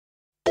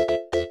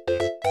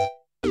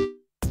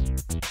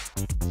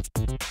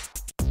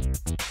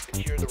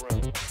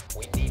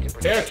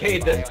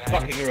Barricade this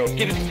fucking room.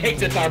 Take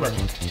this armor.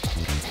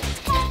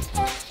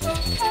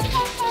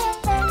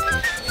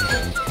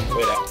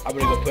 Wait, I'm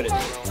gonna go put it.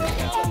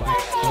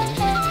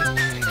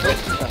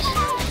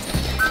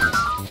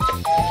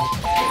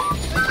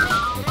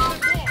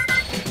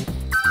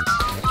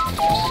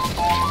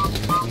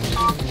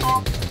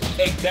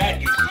 Take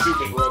that, you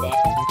stupid robot.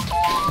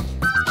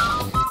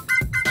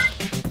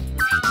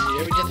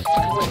 Yeah, we get the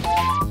fuck away.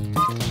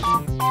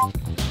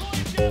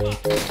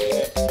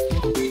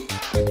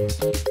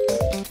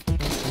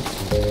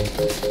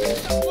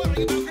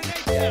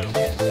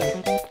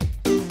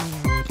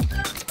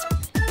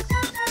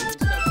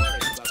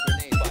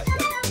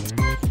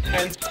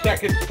 10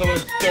 seconds till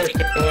it's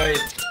thirsty,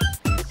 boys.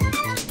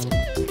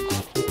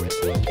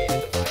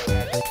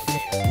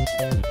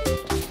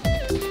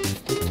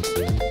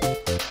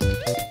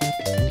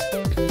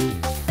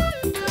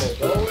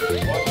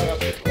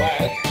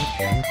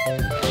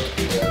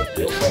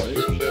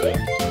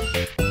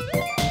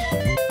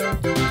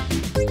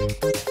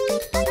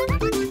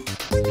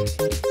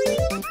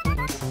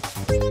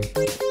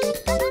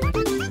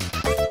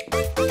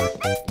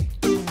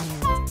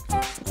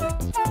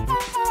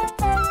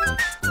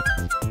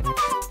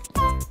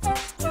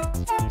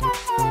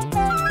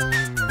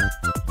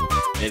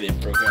 They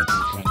broke out through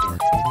the front door.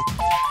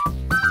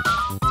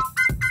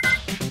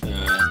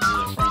 Near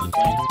the front of the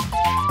plane.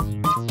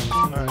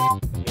 Alright.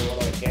 You want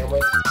on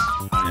camera?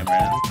 I am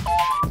right now.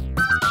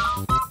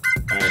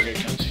 Alright, here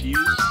comes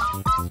Fuse.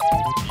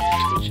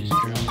 And Twitch is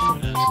drone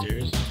going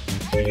downstairs.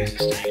 Fuse is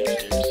staying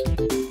upstairs.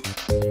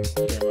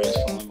 Everybody's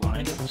falling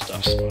behind him.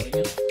 Stop spotting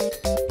him.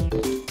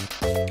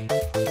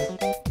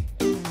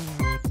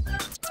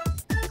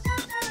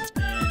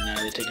 And now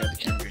they take out the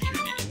camera because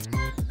you're an idiot.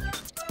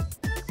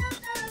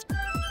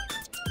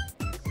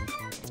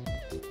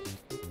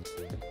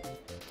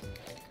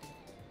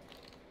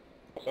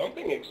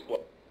 Something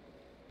exploded.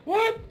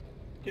 What?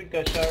 Dude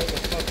got shot in the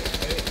fucking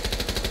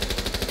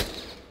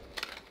face.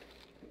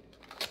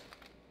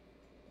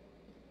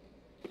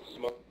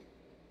 Smoke.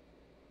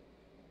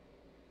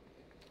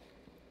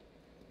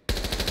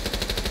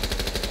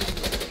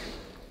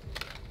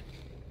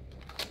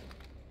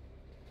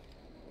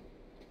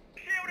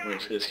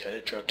 Wait for this guy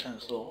to drop down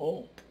this little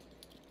hole.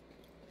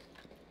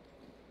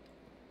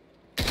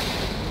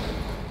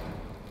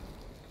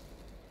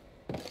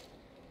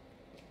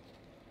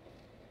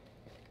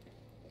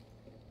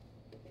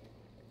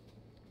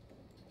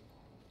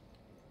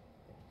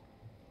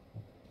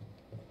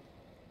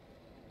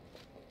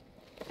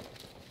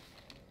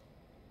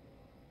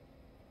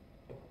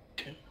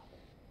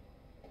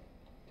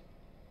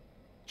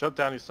 Jump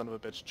down, you son of a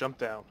bitch. Jump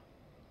down.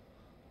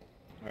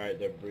 Alright,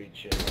 they're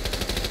breaching.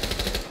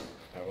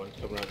 Alright, one's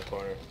coming around the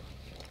corner.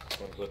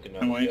 One's looking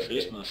up. I'm waiting for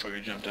this motherfucker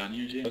to jump down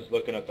here, too. One's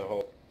looking at the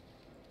hole.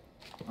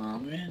 Oh,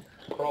 man.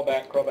 Crawl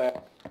back, crawl back.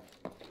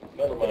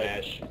 Never mind.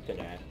 Ash. It's an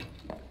Ash.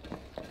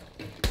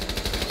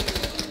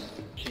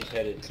 She's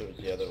headed towards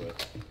the other way.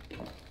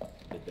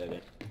 The dead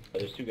end. Oh,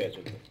 there's two guys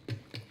with me.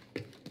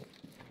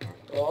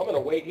 Oh, I'm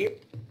gonna wait here.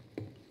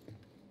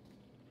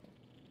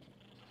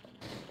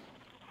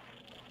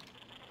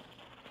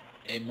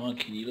 Hey, Monk,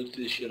 can you look to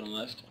the shit on the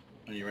left?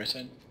 On your right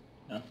side?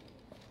 No?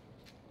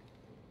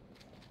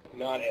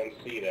 Not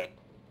MC then.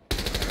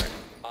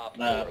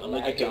 Nah, I'm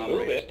looking to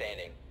move it.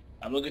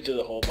 I'm looking to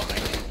the hole behind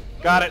you.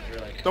 Got it.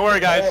 Don't worry,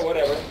 guys. Yeah,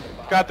 whatever.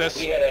 Got this.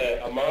 We had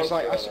a I was monster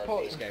like, I on support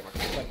our this team. game, I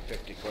can spend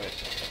 50 quid.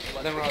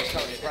 But then when I was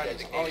telling my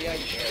friends, oh yeah, you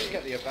should just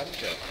get the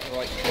Avenger. They're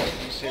like, what,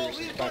 you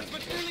seriously spend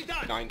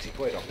 90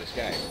 quid on this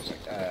game? I was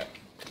like,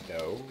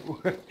 no.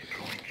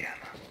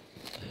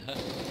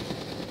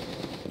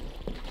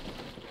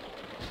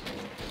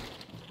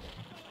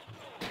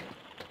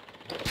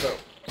 So,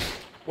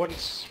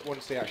 once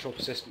the actual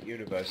persistent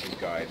universe is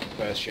going, the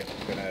first ship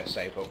I'm gonna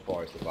save up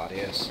for is the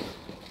Gladius,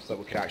 so that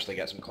we can actually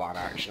get some clan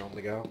action on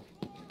the go.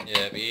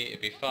 Yeah,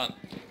 it'd be fun.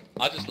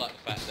 I just like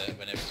the fact that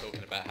when they were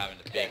talking about having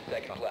a big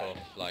fuck off,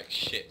 like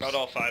ships. Got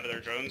all 5 of their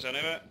drones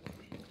anyway.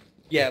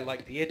 Yeah,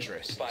 like the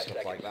Idris and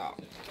stuff like that.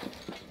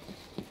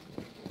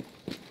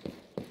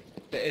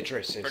 The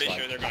Idris is Pretty like,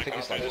 sure they're I gonna think come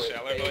it's through like,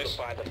 the cellar, boys.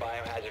 Find the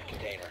biohazard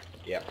container.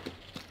 yeah.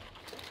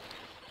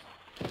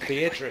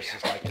 The Idris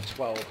is like a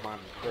 12-man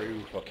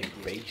crew fucking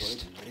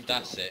beast.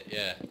 That's it,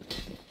 yeah.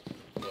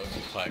 That would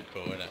be quite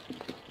cool, wouldn't it?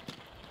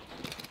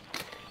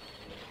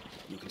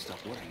 You can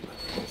stop worrying about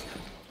things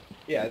now.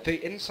 Yeah,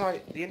 the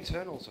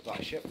internals of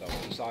that ship though,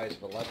 are the size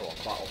of a level on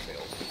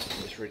Battlefield.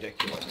 It's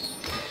ridiculous.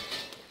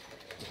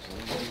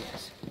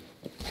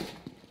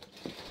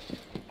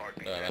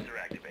 Heartbeat sensor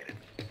activated.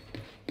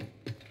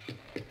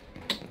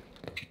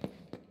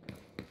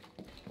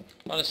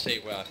 I want to see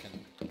where I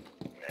can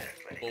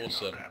force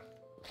them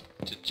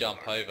to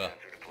jump over.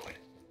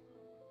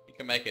 You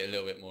can make it a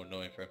little bit more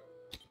annoying for him.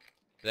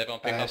 Does everyone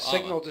pick up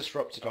Signal armor?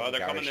 disrupted on Oh, the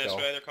they're coming garage this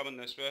door. way, they're coming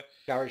this way.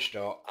 Garage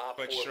door. Op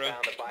 4 Quick strike.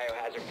 found the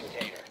biohazard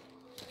container.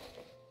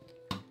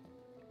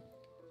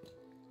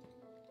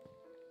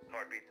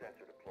 Heartbeat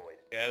sensor deployed.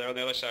 Yeah, they're on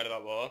the other side of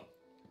that wall.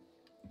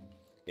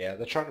 Yeah,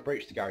 they're trying to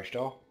breach the garage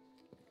door.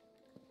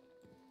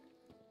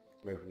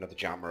 Move another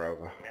jammer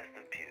over.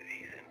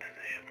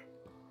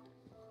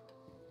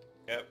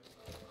 Yep.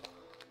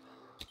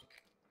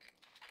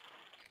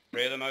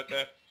 3 of them out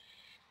there.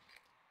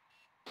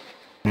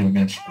 We've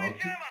been spotted.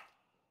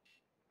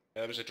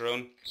 There was a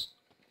drone.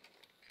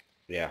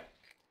 Yeah.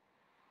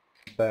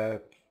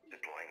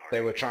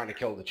 They were trying to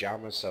kill the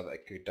jammers so they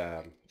could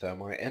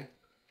thermite in.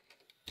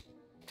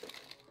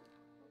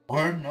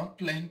 We're not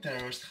playing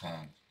terrorist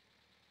hunt.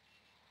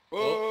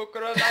 Oh,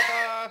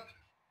 Granada!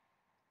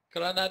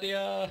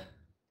 Granadia!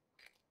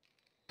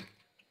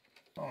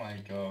 Oh my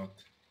god.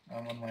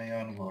 I'm on my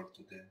own world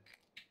today.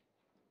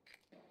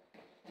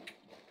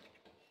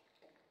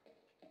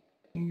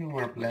 You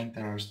were playing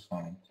terrorist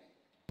hunt.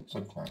 It's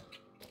okay.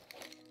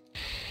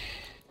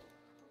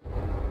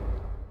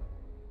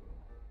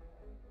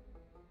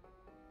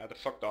 Had to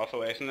fucked off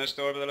away from this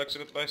door by the looks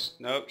of it, boys.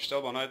 Nope,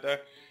 still one out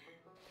there.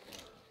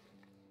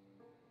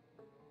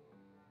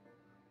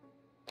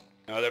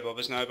 No, they're above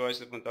us now, boys.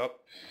 They've went up.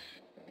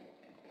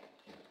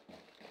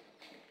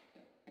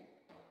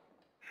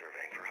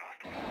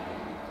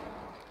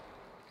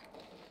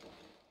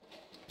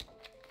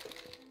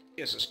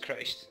 Jesus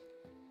Christ.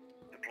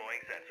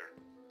 Deploying sensor.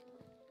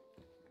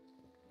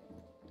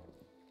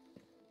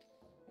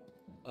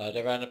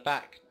 They're around the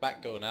back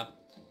door now.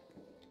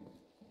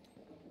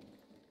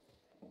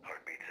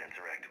 Heartbeat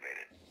sensor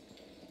activated.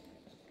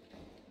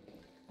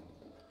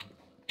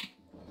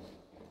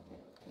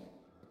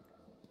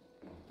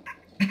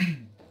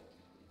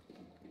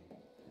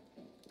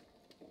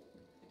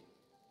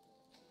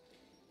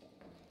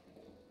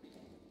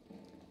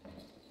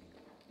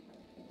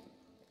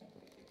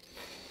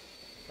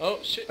 Oh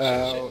shit!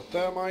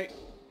 Thermite.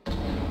 Shit.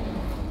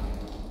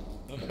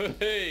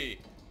 Hey!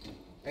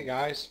 Hey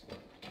guys.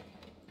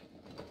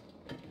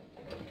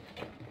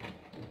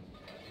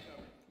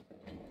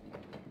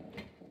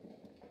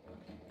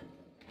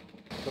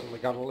 Suddenly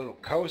got a little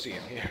cozy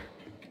in here.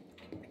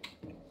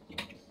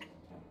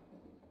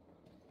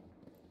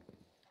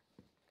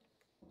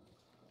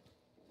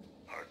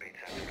 Heartbeat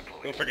sensor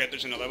deployed. Don't forget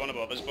there's another one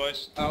above us,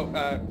 boys. Oh,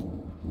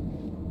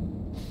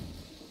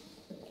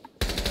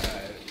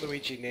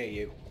 Luigi near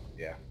you.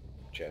 Yeah.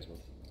 Cheers, man.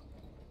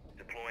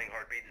 Deploying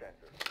heartbeat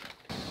sensor.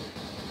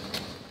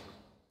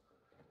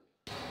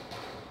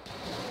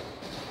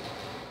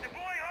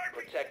 Deploying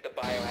heartbeat. Protect the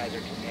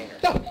biohazard container.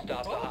 Stop the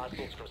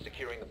hostiles from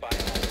securing the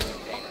biohazard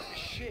container.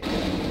 Shit.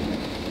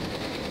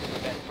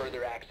 Prevent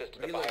further access to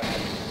the biohazard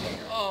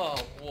container. Oh,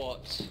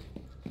 what?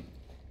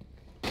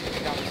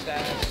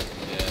 Downstairs.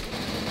 Yeah.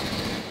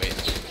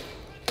 Bitch.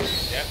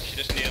 Yep, she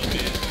just nailed me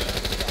as well.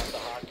 Stop the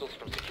hostiles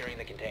from securing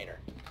the container.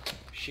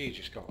 She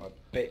just got a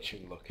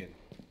bitchin' looking.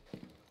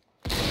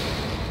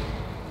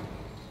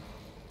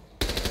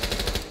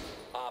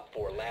 Op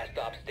 4, last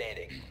stop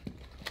standing.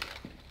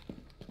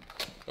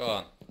 Go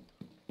on.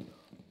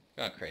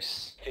 Go on,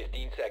 Chris.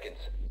 15 seconds.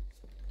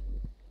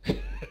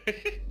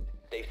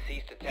 They've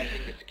ceased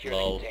attempting to secure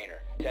Lol. the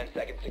container. 10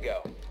 seconds to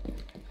go.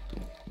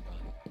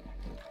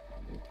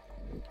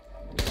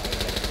 5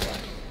 seconds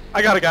left.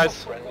 I got it,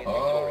 guys. Friendly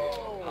victorious.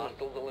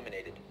 Hostiles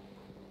eliminated.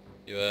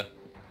 You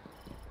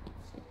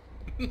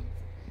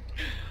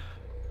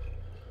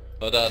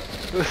well done.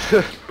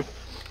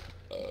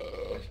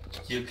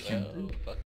 Killed him. Well